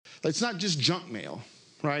It's not just junk mail,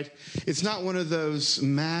 right? It's not one of those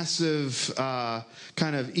massive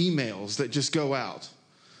kind of emails that just go out.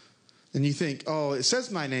 And you think, oh, it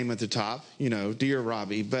says my name at the top, Dear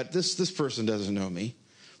Robbie, but this person doesn't know me,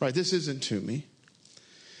 right? This isn't to me.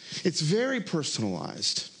 It's very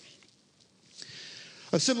personalized.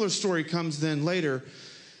 A similar story comes then later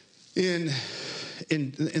in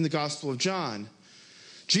the Gospel of John.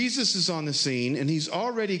 Jesus is on the scene, and he's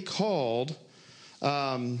already called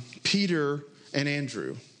Peter and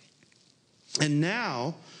Andrew. And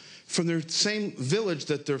now, from the same village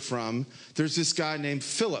that they're from, there's this guy named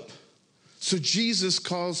Philip. So Jesus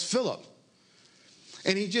calls Philip.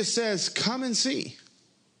 And he just says, come and see.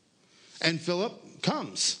 And Philip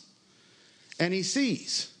comes. And he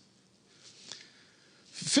sees.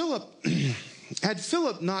 Had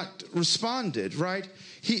Philip not responded, right,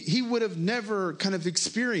 he would have never kind of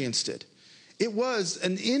experienced it. It was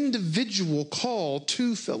an individual call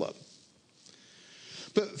to Philip.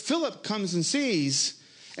 But Philip comes and sees,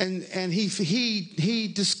 and he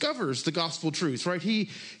discovers the gospel truth, right?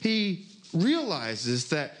 He realizes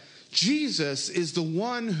that Jesus is the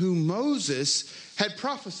one who Moses had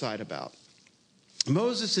prophesied about.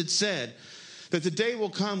 Moses had said that the day will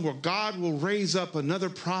come where God will raise up another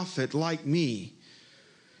prophet like me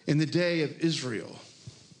in the day of Israel,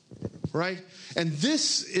 right? And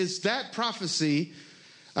this is that prophecy.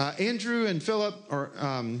 Andrew and Philip, or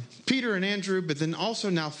Peter and Andrew, but then also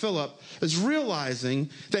now Philip, is realizing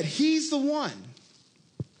that he's the one.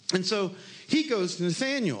 And so he goes to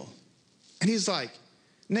Nathanael, and he's like,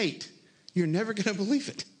 Nate, you're never going to believe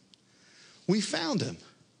it. We found him.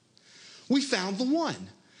 We found the one.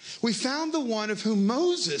 We found the one of whom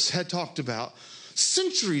Moses had talked about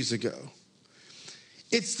centuries ago.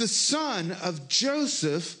 It's the son of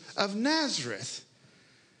Joseph of Nazareth.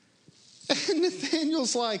 And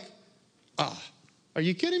Nathanael's like, are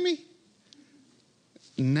you kidding me?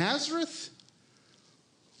 Nazareth?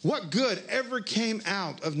 What good ever came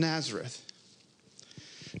out of Nazareth?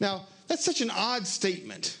 Now, that's such an odd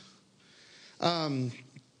statement.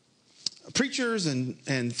 Preachers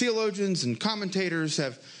and theologians and commentators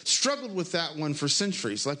have struggled with that one for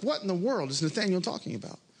centuries. Like, what in the world is Nathanael talking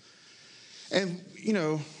about? And,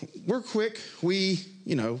 we're quick. We,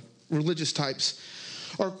 religious types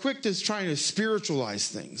are quick to trying to spiritualize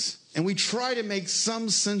things. And we try to make some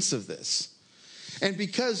sense of this. And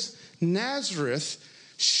because Nazareth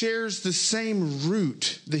shares the same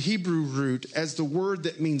root, the Hebrew root, as the word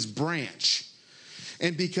that means branch.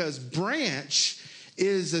 And because branch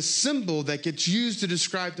is a symbol that gets used to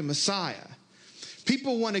describe the Messiah,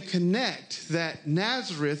 people want to connect that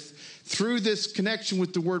Nazareth, through this connection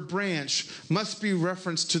with the word branch, must be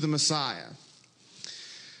reference to the Messiah.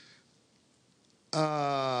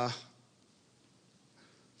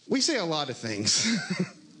 We say a lot of things.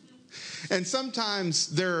 And sometimes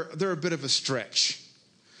they're a bit of a stretch.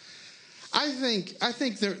 I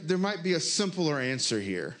think there might be a simpler answer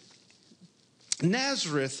here.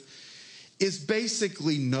 Nazareth is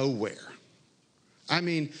basically nowhere. I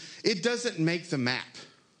mean, it doesn't make the map.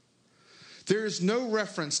 There is no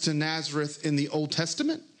reference to Nazareth in the Old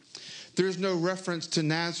Testament. There's no reference to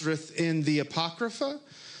Nazareth in the Apocrypha.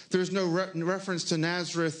 There's no reference to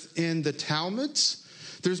Nazareth in the Talmuds.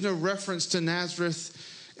 There's no reference to Nazareth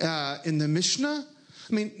in the Mishnah.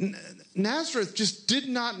 I mean, Nazareth just did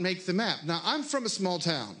not make the map. Now, I'm from a small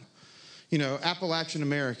town, Appalachian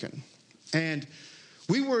American. And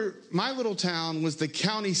my little town was the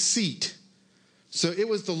county seat. So it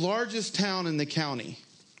was the largest town in the county.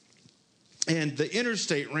 And the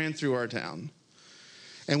interstate ran through our town.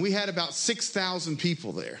 And we had about 6,000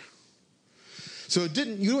 people there. So it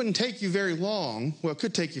wouldn't take you very long. Well, it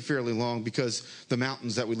could take you fairly long because the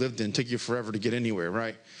mountains that we lived in take you forever to get anywhere,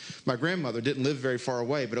 right? My grandmother didn't live very far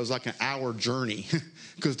away, but it was like an hour journey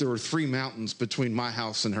because there were 3 mountains between my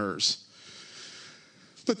house and hers.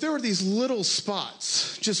 But there were these little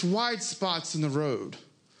spots, just wide spots in the road.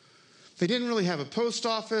 They didn't really have a post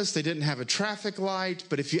office. They didn't have a traffic light.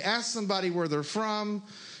 But if you asked somebody where they're from,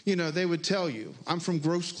 they would tell you, I'm from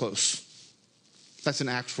Gross Close. That's an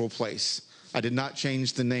actual place. I did not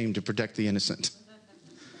change the name to protect the innocent.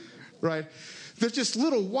 Right? There's just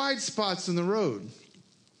little wide spots in the road.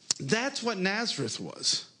 That's what Nazareth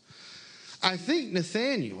was. I think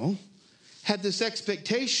Nathanael had this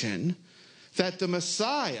expectation that the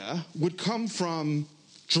Messiah would come from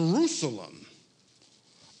Jerusalem,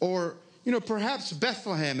 or perhaps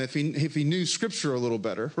Bethlehem if he knew Scripture a little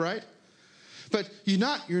better, right? But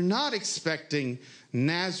you're not expecting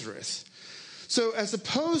Nazareth. So as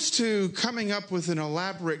opposed to coming up with an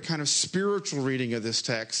elaborate kind of spiritual reading of this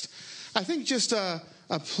text, I think just a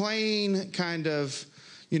plain kind of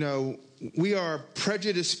we are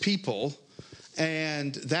prejudiced people,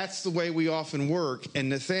 and that's the way we often work. And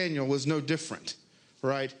Nathanael was no different,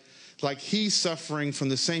 right? Like, he's suffering from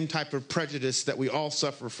the same type of prejudice that we all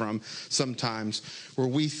suffer from sometimes, where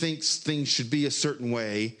we think things should be a certain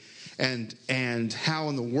way, and how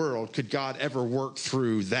in the world could God ever work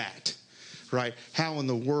through that, right? How in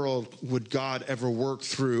the world would God ever work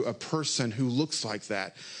through a person who looks like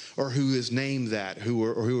that, or who is named that,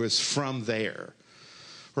 or who is from there,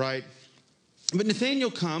 right? But Nathanael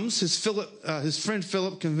comes. His friend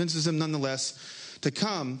Philip convinces him nonetheless to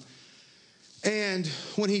come. And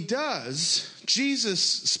when he does, Jesus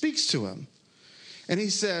speaks to him. And he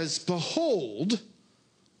says, "Behold,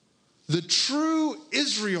 the true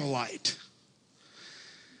Israelite."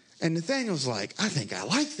 And Nathanael's like, "I think I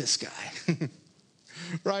like this guy."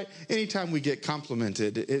 Right? Anytime we get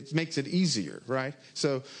complimented, it makes it easier, right?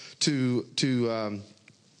 So to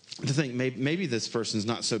think maybe this person's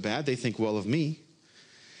not so bad. They think well of me.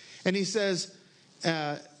 And he says,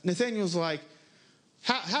 Nathanael's like,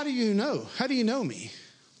 How do you know? How do you know me?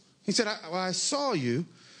 He said, I saw you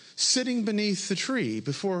sitting beneath the tree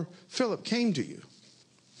before Philip came to you.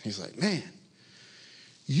 He's like, "Man,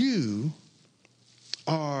 you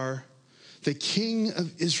are the King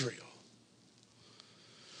of Israel."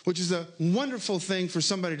 Which is a wonderful thing for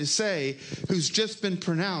somebody to say who's just been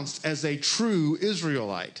pronounced as a true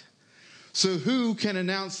Israelite. So who can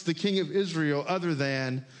announce the King of Israel other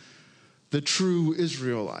than the true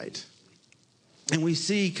Israelite? And we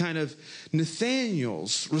see kind of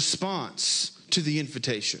Nathanael's response to the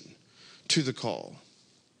invitation, to the call.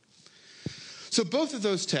 So both of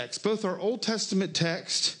those texts, both our Old Testament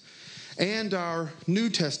text and our New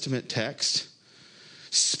Testament text,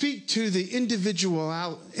 speak to the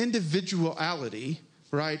individuality,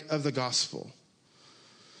 right, of the gospel.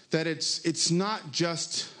 That it's not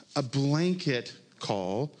just a blanket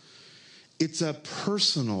call, it's a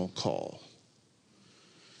personal call.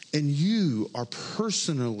 And you are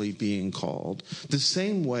personally being called the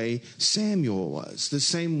same way Samuel was, the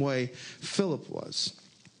same way Philip was.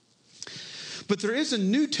 But there is a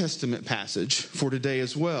New Testament passage for today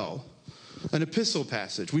as well, an epistle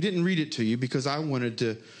passage. We didn't read it to you because I wanted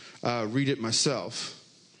to read it myself.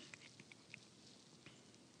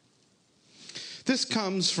 This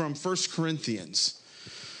comes from 1 Corinthians.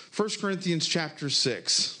 1 Corinthians chapter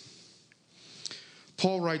 6.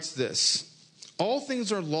 Paul writes this: "All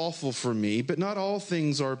things are lawful for me, but not all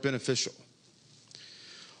things are beneficial.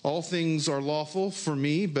 All things are lawful for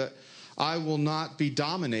me, but I will not be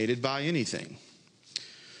dominated by anything.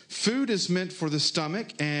 Food is meant for the stomach,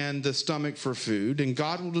 and the stomach for food, and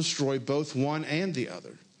God will destroy both one and the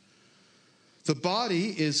other. The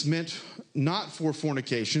body is meant not for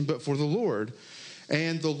fornication, but for the Lord,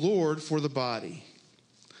 and the Lord for the body.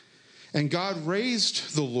 And God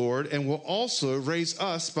raised the Lord and will also raise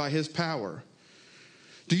us by his power.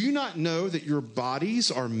 Do you not know that your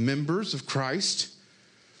bodies are members of Christ?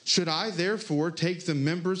 Should I therefore take the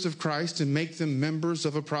members of Christ and make them members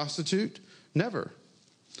of a prostitute? Never.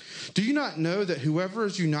 Do you not know that whoever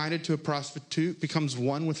is united to a prostitute becomes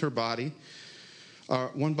one with her body,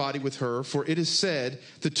 one body with her? For it is said,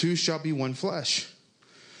 the two shall be one flesh.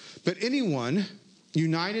 But anyone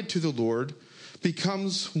united to the Lord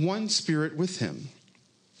becomes one spirit with him.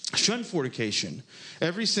 Shun fornication.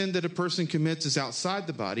 Every sin that a person commits is outside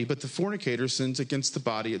the body, but the fornicator sins against the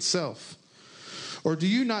body itself. Or do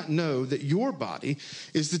you not know that your body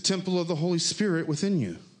is the temple of the Holy Spirit within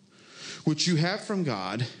you, which you have from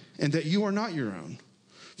God, and that you are not your own?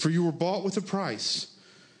 For you were bought with a price.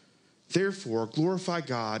 Therefore, glorify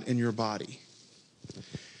God in your body."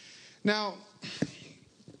 Now,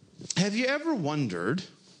 have you ever wondered,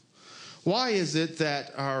 why is it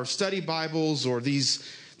that our study Bibles or these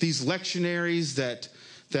lectionaries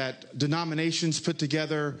that denominations put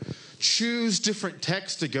together choose different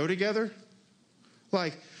texts to go together?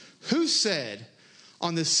 Like, who said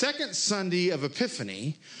on the second Sunday of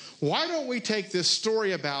Epiphany, why don't we take this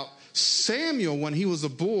story about Samuel when he was a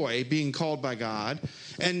boy being called by God,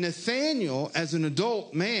 and Nathanael as an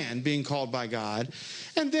adult man being called by God,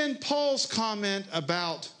 and then Paul's comment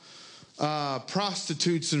about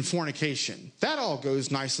prostitutes and fornication? That all goes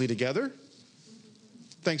nicely together.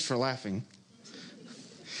 Thanks for laughing.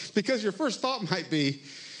 Because your first thought might be,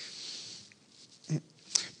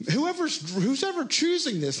 who's ever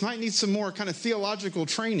choosing this might need some more kind of theological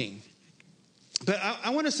training. But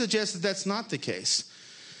I want to suggest that that's not the case.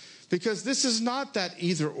 Because this is not that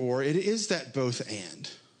either or, it is that both and.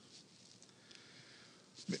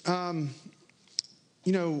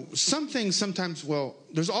 some things sometimes,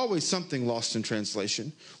 there's always something lost in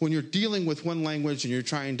translation. When you're dealing with one language and you're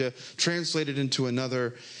trying to translate it into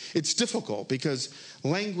another, it's difficult because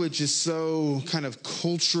language is so kind of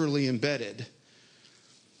culturally embedded.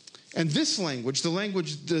 And this language, the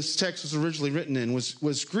language this text was originally written in,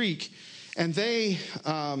 was Greek. And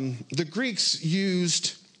the Greeks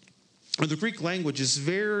used, or the Greek language is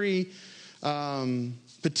very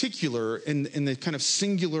particular in the kind of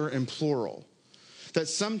singular and plural that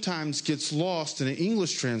sometimes gets lost in an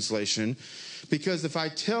English translation, because if I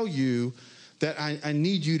tell you that I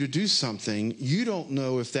need you to do something, you don't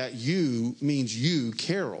know if that you means you,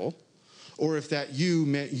 Carol, or if that you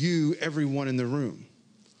meant you, everyone in the room,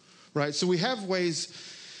 right? So we have ways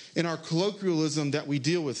in our colloquialism that we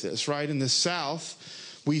deal with this, right? In the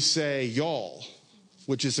South, we say y'all,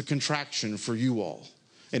 which is a contraction for you all.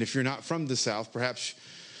 And if you're not from the South, perhaps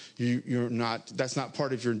that's not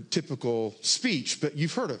part of your typical speech, but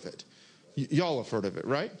you've heard of it. Y'all have heard of it,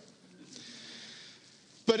 right?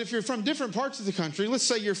 But if you're from different parts of the country, let's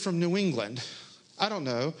say you're from New England. I don't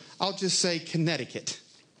know. I'll just say Connecticut.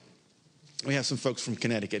 We have some folks from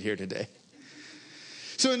Connecticut here today.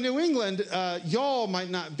 So in New England, y'all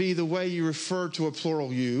might not be the way you refer to a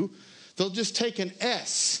plural you. They'll just take an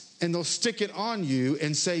S and they'll stick it on you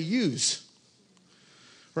and say yous,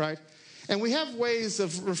 right? And we have ways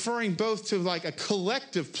of referring both to like a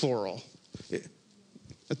collective plural.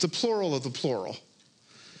 It's a plural of the plural.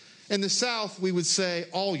 In the South, we would say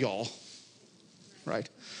all y'all, right?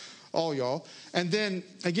 All y'all. And then,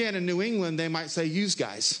 again, in New England, they might say yous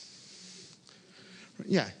guys.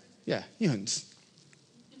 Yeah, yuns.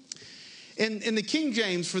 In the King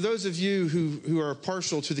James, for those of you who are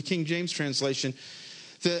partial to the King James translation,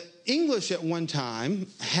 the English at one time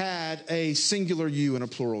had a singular you and a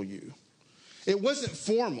plural you. It wasn't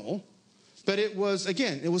formal, but it was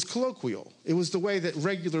colloquial. It was the way that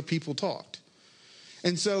regular people talked.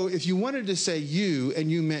 And so if you wanted to say you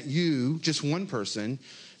and you meant you, just one person,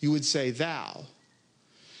 you would say thou.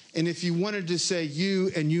 And if you wanted to say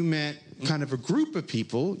you and you meant kind of a group of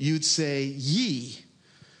people, you'd say ye,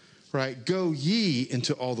 right? Go ye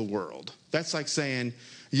into all the world. That's like saying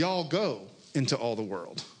y'all go into all the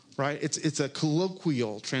world. Right? It's a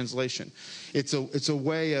colloquial translation. It's a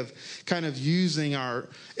way of kind of using our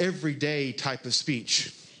everyday type of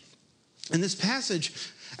speech. In this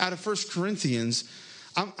passage out of 1 Corinthians,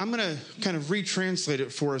 I'm going to kind of retranslate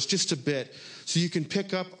it for us just a bit so you can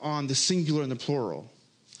pick up on the singular and the plural.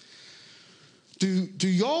 Do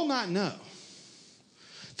y'all not know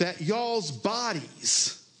that y'all's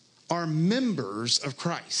bodies are members of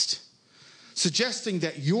Christ? Suggesting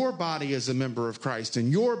that your body is a member of Christ,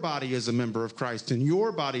 and your body is a member of Christ, and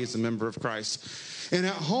your body is a member of Christ. And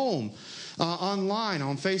at home, online,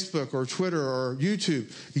 on Facebook or Twitter or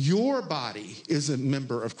YouTube, your body is a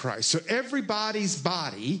member of Christ. So everybody's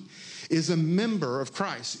body is a member of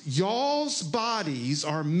Christ. Y'all's bodies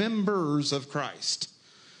are members of Christ.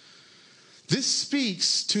 This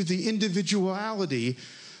speaks to the individuality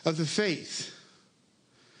of the faith.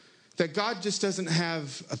 That God just doesn't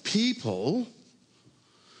have a people,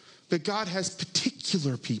 but God has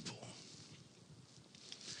particular people.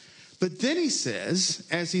 But then he says,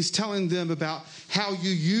 as he's telling them about how you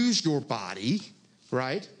use your body,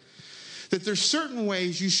 right? That there's certain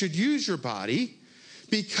ways you should use your body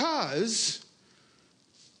because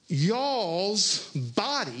y'all's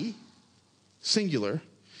body, singular,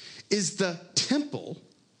 is the temple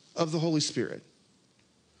of the Holy Spirit.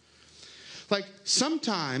 Like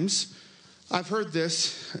sometimes I've heard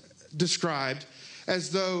this described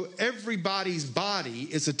as though everybody's body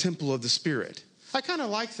is a temple of the Spirit. I kind of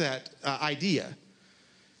like that idea.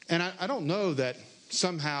 And I don't know that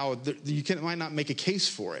somehow might not make a case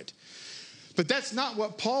for it. But that's not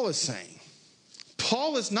what Paul is saying.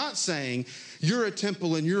 Paul is not saying you're a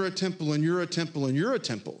temple and you're a temple and you're a temple and you're a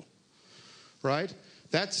temple. Right?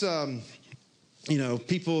 That's,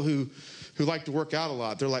 people who like to work out a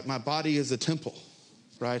lot. They're like, my body is a temple,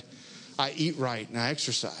 right? I eat right and I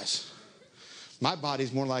exercise. My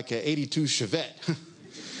body's more like an 82 Chevette.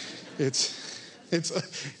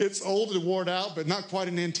 It's old and worn out, but not quite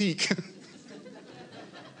an antique.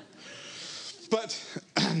 But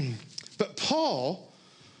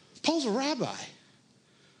Paul's a rabbi.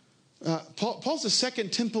 Paul's a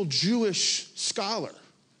Second Temple Jewish scholar.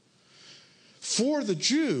 For the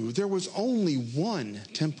Jew, there was only one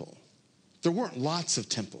temple. There weren't lots of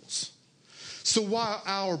temples. So while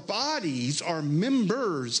our bodies are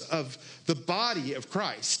members of the body of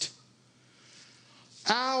Christ,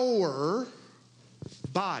 our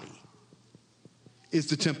body is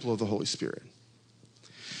the temple of the Holy Spirit.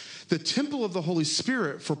 The temple of the Holy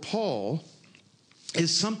Spirit for Paul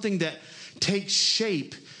is something that takes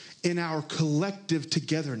shape in our collective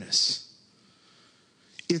togetherness.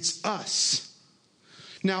 It's us.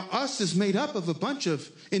 Now, us is made up of a bunch of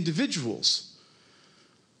individuals,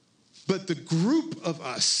 but the group of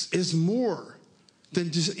us is more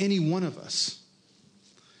than just any one of us.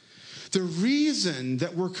 The reason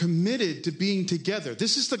that we're committed to being together,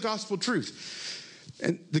 this is the gospel truth.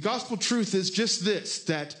 And the gospel truth is just this,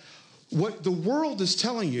 that what the world is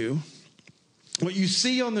telling you, what you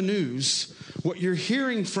see on the news, what you're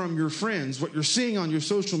hearing from your friends, what you're seeing on your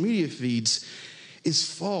social media feeds is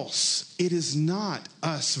false. It is not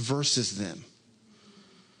us versus them.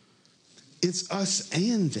 It's us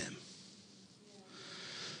and them.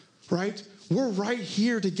 Right? We're right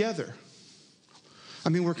here together. I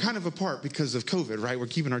mean, we're kind of apart because of COVID, right? We're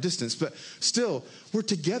keeping our distance, but still, we're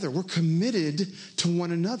together. We're committed to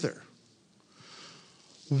one another.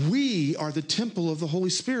 We are the temple of the Holy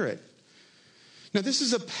Spirit. Now, this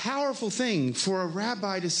is a powerful thing for a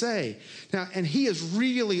rabbi to say. Now, and he is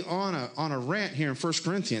really on a rant here in 1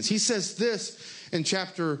 Corinthians. He says this in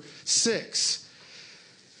chapter 6.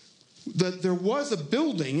 That there was a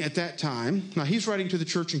building at that time. Now, he's writing to the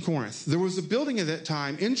church in Corinth. There was a building at that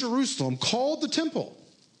time in Jerusalem called the temple.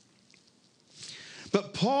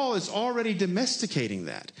 But Paul is already domesticating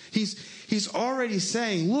that. He's already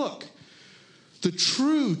saying, look, the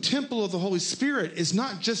true temple of the Holy Spirit is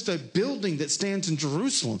not just a building that stands in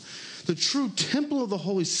Jerusalem. The true temple of the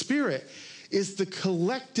Holy Spirit is the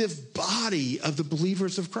collective body of the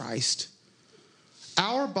believers of Christ.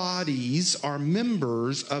 Our bodies are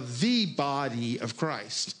members of the body of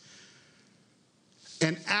Christ.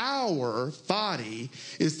 And our body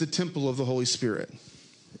is the temple of the Holy Spirit.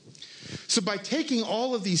 So by taking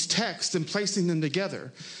all of these texts and placing them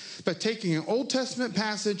together, by taking an Old Testament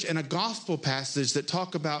passage and a gospel passage that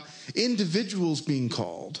talk about individuals being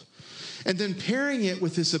called, and then pairing it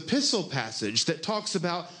with this epistle passage that talks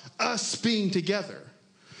about us being together,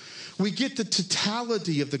 we get the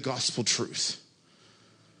totality of the gospel truth.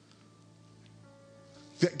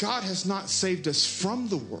 That God has not saved us from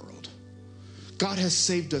the world. God has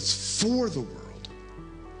saved us for the world.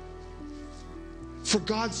 For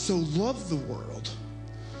God so loved the world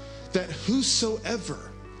that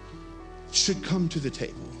whosoever should come to the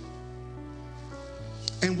table.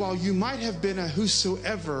 And while you might have been a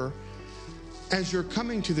whosoever as you're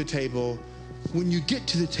coming to the table, when you get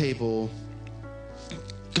to the table,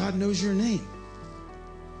 God knows your name.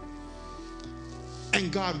 And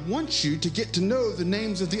God wants you to get to know the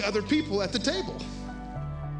names of the other people at the table.